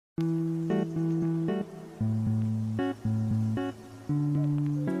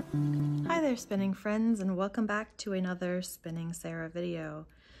Hi there, spinning friends, and welcome back to another Spinning Sara video.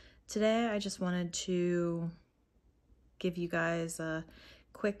 Today I just wanted to give you guys a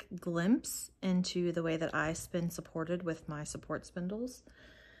quick glimpse into the way that I spin supported with my support spindles.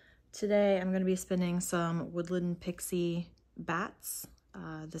 Today I'm going to be spinning some Woodland Pixie bats.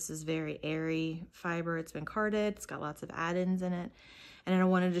 This is very airy fiber. It's been carded, it's got lots of add-ins in it, and I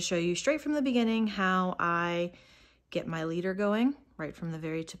wanted to show you straight from the beginning how I get my leader going right from the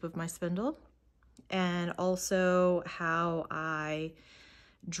very tip of my spindle, and also how I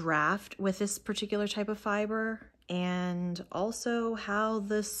draft with this particular type of fiber, and also how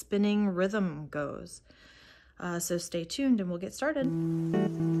the spinning rhythm goes. So stay tuned and we'll get started.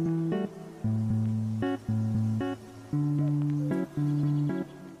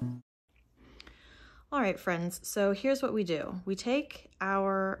 All right, friends, so here's what we do. We take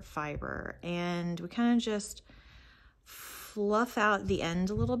our fiber and we kind of just fluff out the end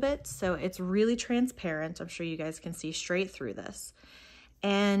a little bit so it's really transparent. I'm sure you guys can see straight through this.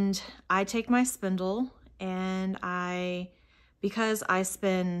 And I take my spindle and because I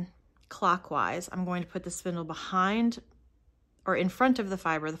spin clockwise, I'm going to put the spindle behind or in front of the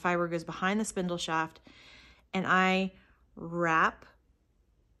fiber. The fiber goes behind the spindle shaft, and I wrap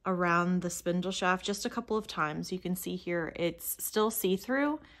around the spindle shaft just a couple of times. You can see here it's still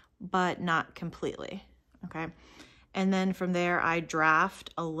see-through, but not completely, okay? And then from there, I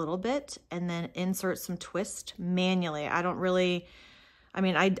draft a little bit and then insert some twist manually. I don't really,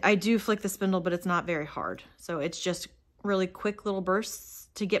 I do flick the spindle, but it's not very hard. So it's just really quick little bursts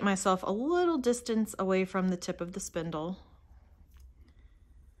to get myself a little distance away from the tip of the spindle,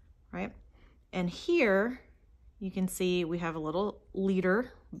 right? And here you can see we have a little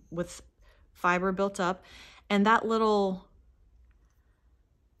leader with fiber built up, and that little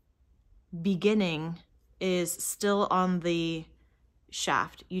beginning is still on the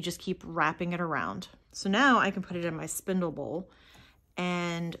shaft. You just keep wrapping it around. So now I can put it in my spindle bowl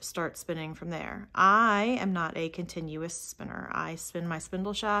and start spinning from there. I am not a continuous spinner. I spin my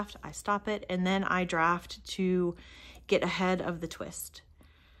spindle shaft, I stop it, and then I draft to get ahead of the twist.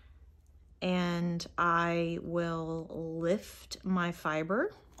 And I will lift my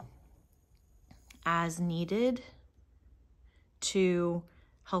fiber as needed to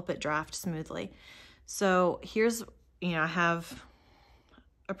help it draft smoothly. So here's, I have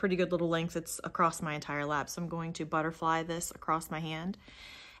a pretty good little length. It's across my entire lap. So I'm going to butterfly this across my hand.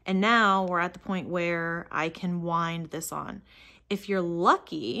 And now we're at the point where I can wind this on. If you're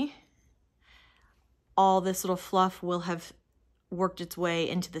lucky, all this little fluff will have worked its way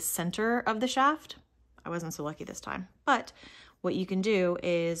into the center of the shaft. I wasn't so lucky this time. But what you can do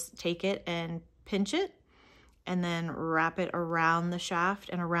is take it and pinch it, and then wrap it around the shaft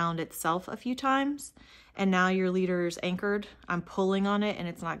and around itself a few times. And now your leader's anchored. I'm pulling on it and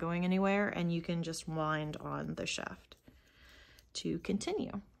it's not going anywhere, and you can just wind on the shaft to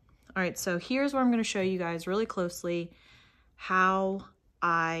continue. All right, so here's where I'm going to show you guys really closely how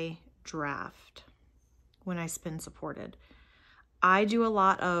I draft when I spin supported. I do a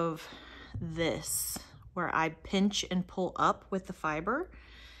lot of this, where I pinch and pull up with the fiber,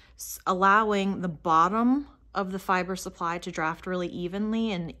 allowing the bottom of the fiber supply to draft really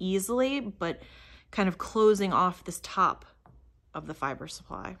evenly and easily, but kind of closing off this top of the fiber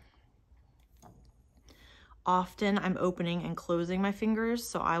supply. Often I'm opening and closing my fingers,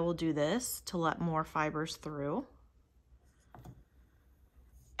 so I will do this to let more fibers through.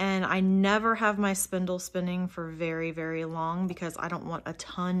 And I never have my spindle spinning for very, very long because I don't want a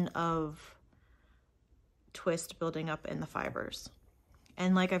ton of twist building up in the fibers.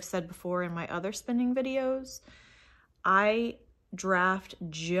 And like I've said before in my other spinning videos, I draft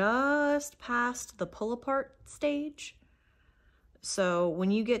just past the pull apart stage. So when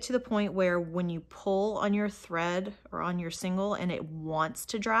you get to the point where when you pull on your thread or on your single and it wants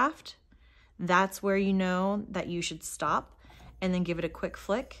to draft, that's where you know that you should stop and then give it a quick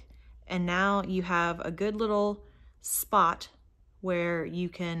flick. And now you have a good little spot where you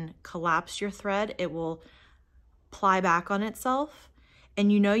can collapse your thread. It will ply back on itself. And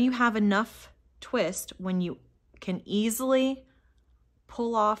you know you have enough twist when you can easily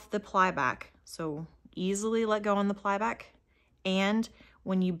pull off the ply back. So easily let go on the ply back. And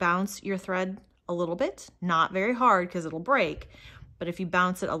when you bounce your thread a little bit, not very hard because it'll break, but if you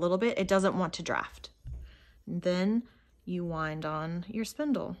bounce it a little bit, it doesn't want to draft. Then you wind on your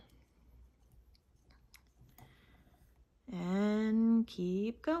spindle. And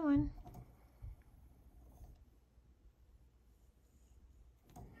keep going.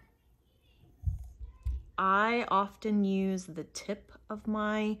 I often use the tip of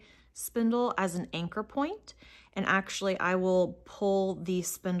my spindle as an anchor point, and actually I will pull the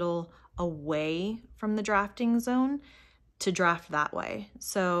spindle away from the drafting zone to draft that way.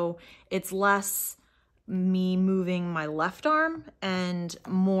 So it's less me moving my left arm and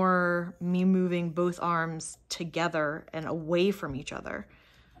more me moving both arms together and away from each other.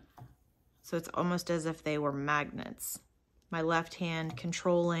 So it's almost as if they were magnets. My left hand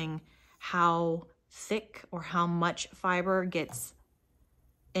controlling how thick or how much fiber gets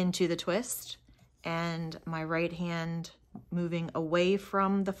into the twist, and my right hand moving away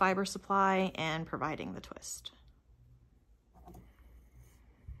from the fiber supply and providing the twist.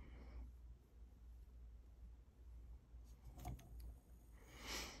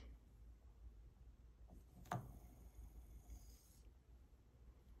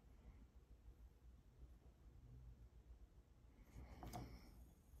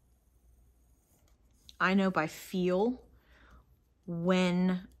 I know by feel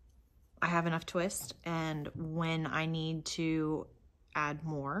when I have enough twist and when I need to add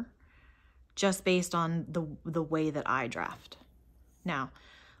more, just based on the way that I draft. Now,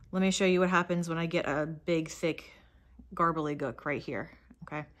 let me show you what happens when I get a big, thick, gook right here,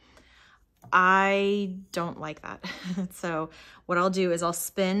 okay? I don't like that. So what I'll do is I'll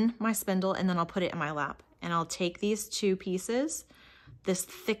spin my spindle and then I'll put it in my lap, and I'll take these two pieces, this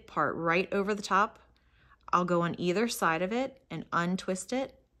thick part right over the top, I'll go on either side of it and untwist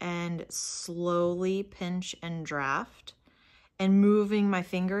it and slowly pinch and draft, and moving my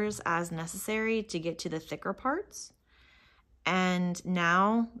fingers as necessary to get to the thicker parts. And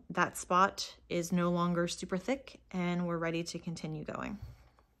now that spot is no longer super thick and we're ready to continue going.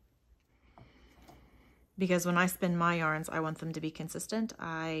 Because when I spin my yarns, I want them to be consistent.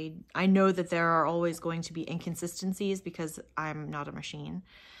 I know that there are always going to be inconsistencies because I'm not a machine,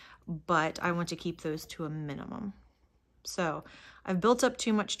 but I want to keep those to a minimum. So I've built up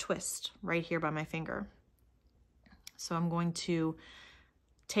too much twist right here by my finger. So I'm going to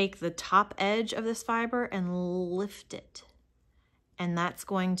take the top edge of this fiber and lift it. And that's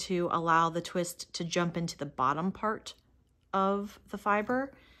going to allow the twist to jump into the bottom part of the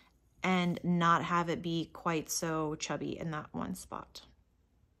fiber and not have it be quite so chubby in that one spot.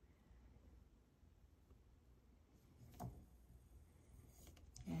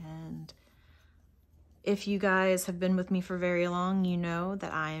 And if you guys have been with me for very long, you know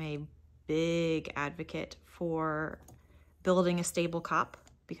that I am a big advocate for building a stable cop,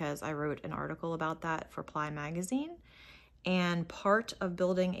 because I wrote an article about that for Ply Magazine. And part of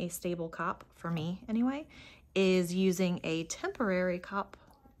building a stable cop, for me anyway, is using a temporary cop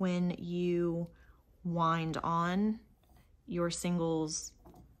when you wind on your singles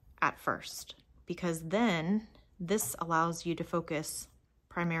at first, because then this allows you to focus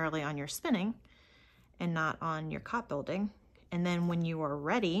primarily on your spinning and not on your cop building. And then when you are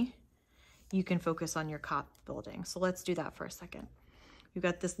ready, you can focus on your cop building. So let's do that for a second. We've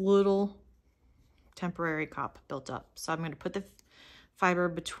got this little temporary cop built up. So I'm going to put the fiber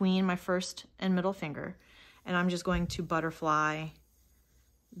between my first and middle finger, and I'm just going to butterfly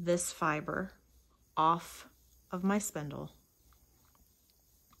this fiber off of my spindle.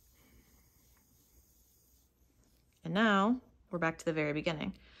 And now we're back to the very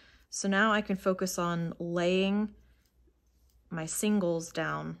beginning. So now I can focus on laying my singles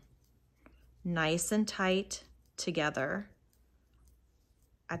down nice and tight together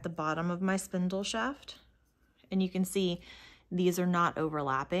at the bottom of my spindle shaft. And you can see these are not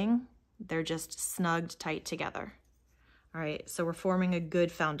overlapping. They're just snugged tight together. All right, so we're forming a good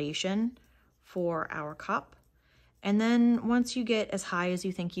foundation for our cup. And then once you get as high as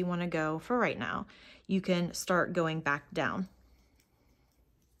you think you want to go for right now, you can start going back down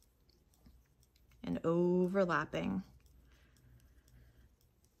and overlapping,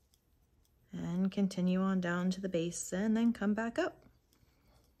 and continue on down to the base and then come back up.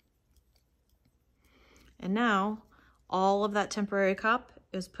 And now all of that temporary cop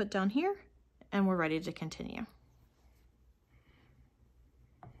is put down here and we're ready to continue.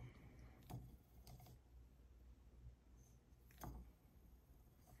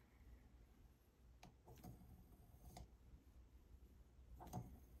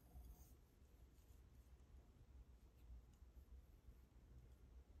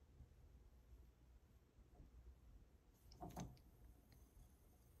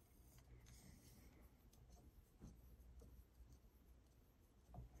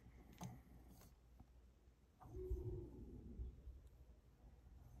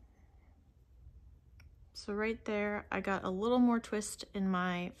 So right there, I got a little more twist in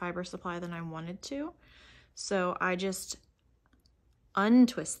my fiber supply than I wanted to. So I just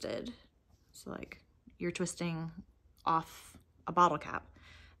untwisted. So like you're twisting off a bottle cap,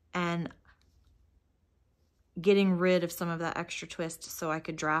 and getting rid of some of that extra twist so I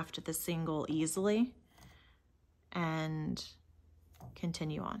could draft the single easily and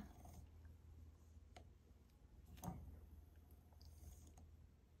continue on.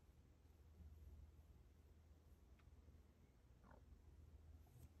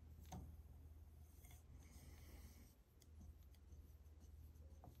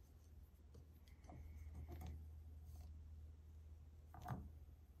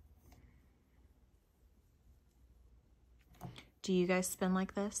 Do you guys spin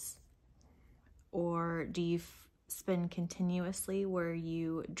like this? Or do you spin continuously where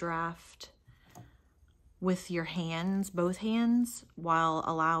you draft with your hands, both hands, while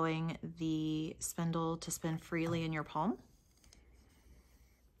allowing the spindle to spin freely in your palm?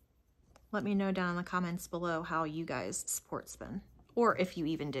 Let me know down in the comments below how you guys support spin, or if you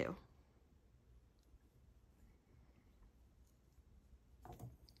even do.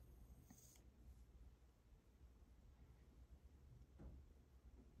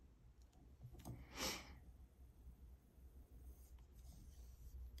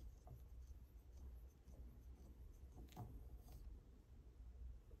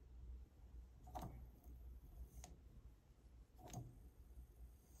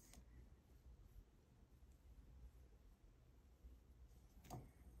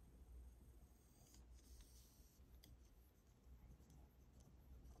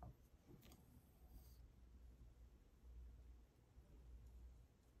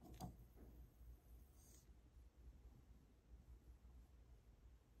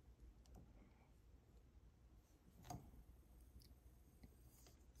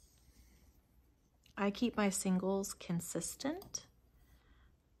 I keep my singles consistent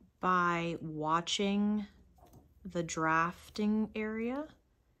by watching the drafting area,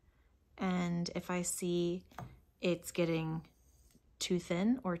 and if I see it's getting too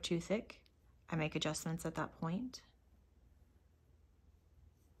thin or too thick, I make adjustments at that point.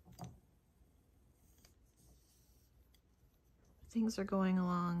 Things are going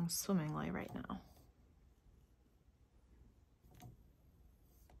along swimmingly right now.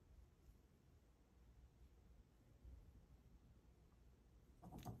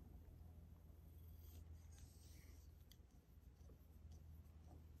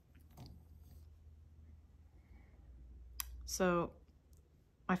 So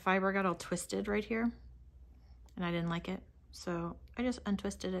my fiber got all twisted right here and I didn't like it. So I just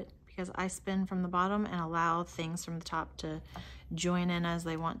untwisted it because I spin from the bottom and allow things from the top to join in as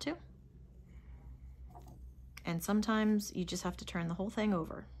they want to. And sometimes you just have to turn the whole thing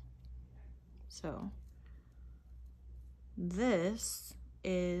over. So this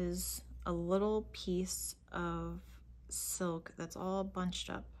is a little piece of silk that's all bunched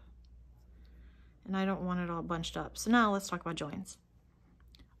up. And I don't want it all bunched up. So now let's talk about joins.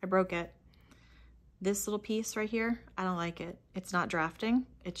 I broke it. This little piece right here, I don't like it. It's not drafting,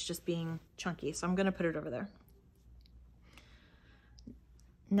 it's just being chunky. So I'm gonna put it over there.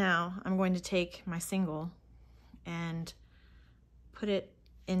 Now I'm going to take my single and put it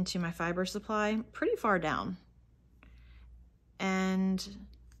into my fiber supply pretty far down. And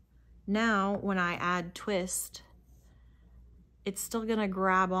now when I add twist, it's still gonna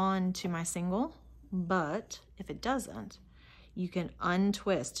grab on to my single, but if it doesn't, you can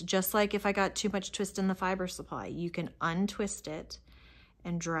untwist. Just like if I got too much twist in the fiber supply, you can untwist it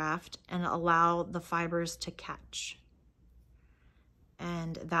and draft and allow the fibers to catch.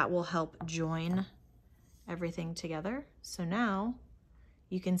 And that will help join everything together. So now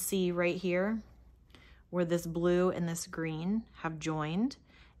you can see right here where this blue and this green have joined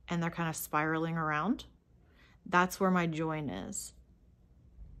and they're kind of spiraling around. That's where my join is.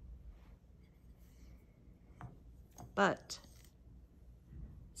 But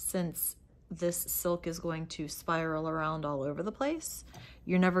since this silk is going to spiral around all over the place,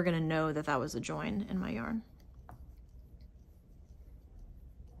 you're never going to know that that was a join in my yarn.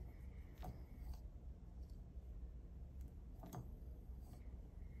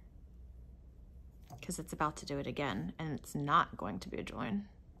 Because it's about to do it again and it's not going to be a join.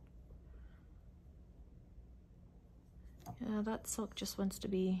 Yeah, that silk just wants to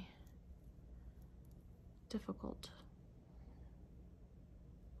be difficult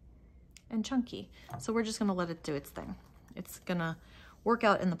and chunky. So we're just gonna let it do its thing. It's gonna work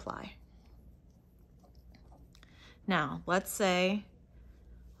out in the ply. Now, let's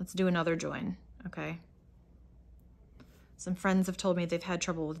do another join, okay? Some friends have told me they've had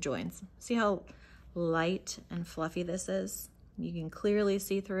trouble with joins. See how light and fluffy this is? You can clearly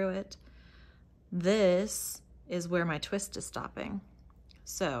see through it. This is where my twist is stopping.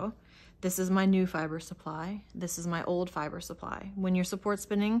 So This is my new fiber supply. This is my old fiber supply. When you're support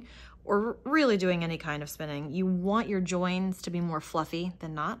spinning or really doing any kind of spinning, you want your joins to be more fluffy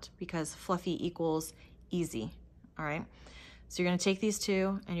than not, because fluffy equals easy, all right? So you're gonna take these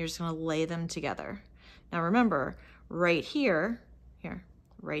two and you're just gonna lay them together. Now remember, right here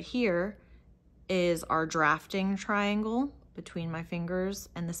is our drafting triangle between my fingers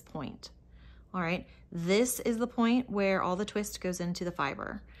and this point. All right, this is the point where all the twist goes into the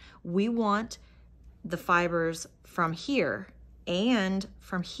fiber. We want the fibers from here and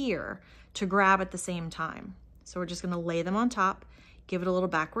from here to grab at the same time. So we're just gonna lay them on top, give it a little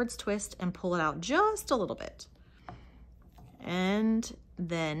backwards twist and pull it out just a little bit. And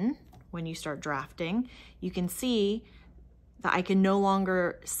then when you start drafting, you can see that I can no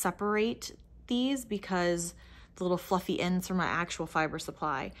longer separate these because the little fluffy ends from my actual fiber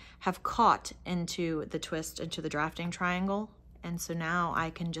supply have caught into the twist, into the drafting triangle. And so now I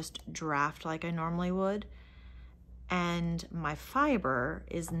can just draft like I normally would. And my fiber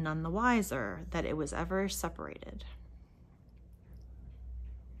is none the wiser that it was ever separated.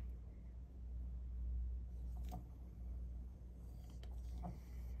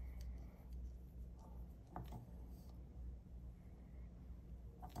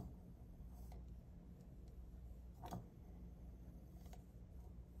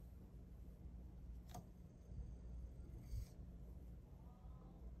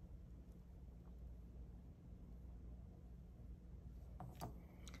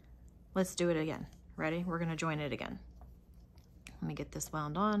 Let's do it again. Ready? We're gonna join it again. Let me get this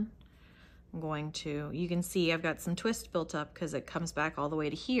wound on. I'm going to, you can see I've got some twist built up because it comes back all the way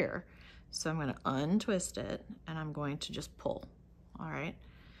to here. So I'm gonna untwist it and I'm going to just pull, all right?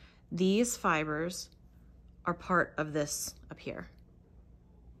 These fibers are part of this up here.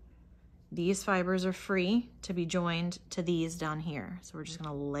 These fibers are free to be joined to these down here. So we're just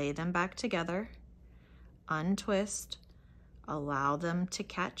gonna lay them back together, untwist, allow them to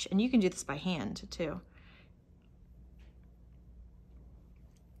catch, and you can do this by hand too.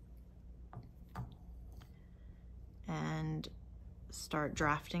 And start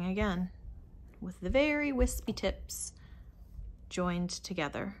drafting again with the very wispy tips joined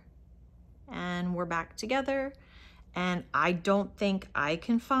together. And we're back together, and I don't think I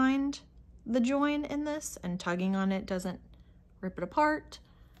can find the join in this, and tugging on it doesn't rip it apart.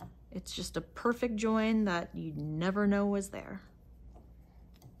 It's just a perfect join that you'd never know was there.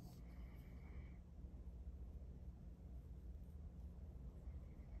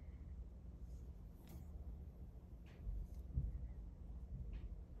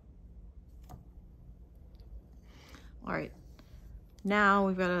 All right, now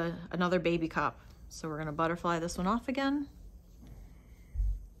we've got another baby cop. So we're gonna butterfly this one off again.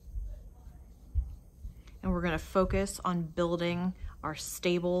 And we're gonna focus on building our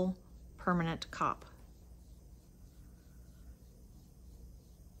stable, permanent cop.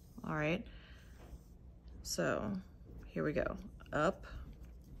 All right, so here we go. Up,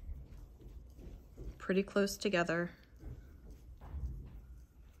 pretty close together.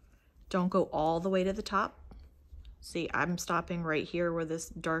 Don't go all the way to the top. See, I'm stopping right here where this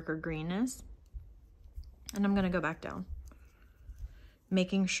darker green is. And I'm gonna go back down,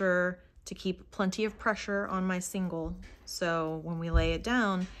 making sure to keep plenty of pressure on my single. So when we lay it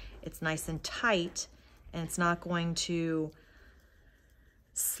down, it's nice and tight and it's not going to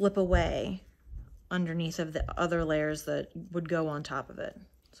slip away underneath of the other layers that would go on top of it.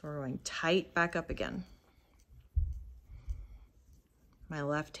 So we're going tight back up again. My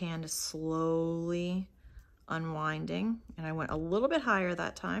left hand is slowly unwinding, and I went a little bit higher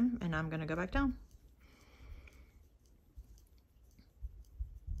that time, and I'm gonna go back down.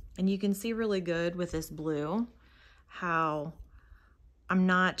 And you can see really good with this blue how I'm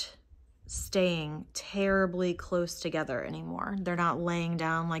not staying terribly close together anymore. They're not laying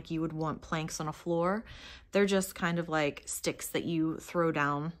down like you would want planks on a floor. They're just kind of like sticks that you throw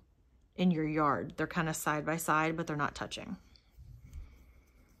down in your yard. They're kind of side by side, but they're not touching.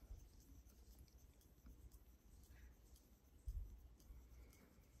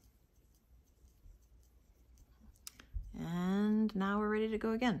 And now we're ready to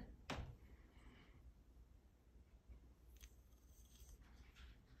go again.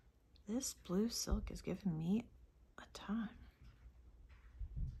 This blue silk is giving me a time.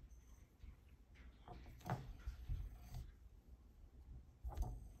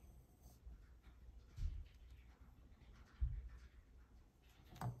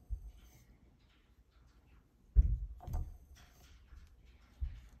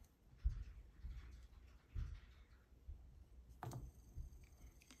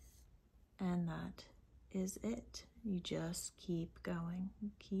 And that is it. You just keep going,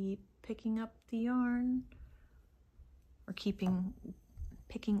 keep picking up the yarn, or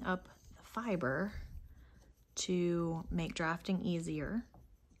picking up the fiber to make drafting easier,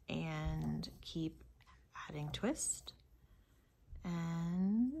 and keep adding twist,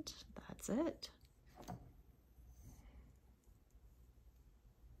 and that's it.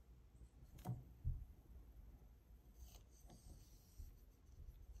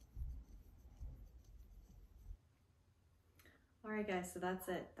 All right guys, so that's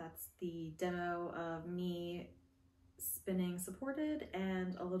it. That's the demo of me spinning supported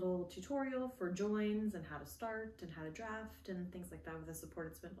and a little tutorial for joins and how to start and how to draft and things like that with a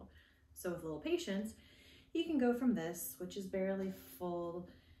supported spindle. So with a little patience, you can go from this, which is barely full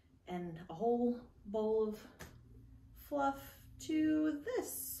and a whole bowl of fluff, to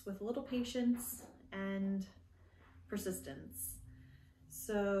this with a little patience and persistence.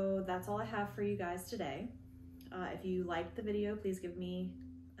 So that's all I have for you guys today. If you liked the video, please give me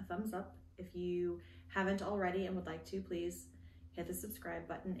a thumbs up. If you haven't already and would like to, please hit the subscribe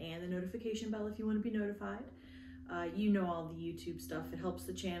button and the notification bell if you want to be notified. You know all the YouTube stuff. It helps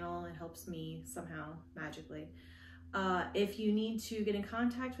the channel. It helps me somehow magically. If you need to get in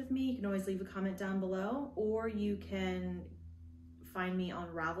contact with me, you can always leave a comment down below, or you can find me on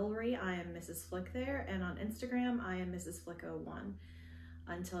Ravelry. I am Mrs. Flick there, and on Instagram, I am Mrs. Flick01.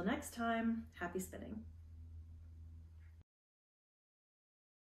 Until next time, happy spinning.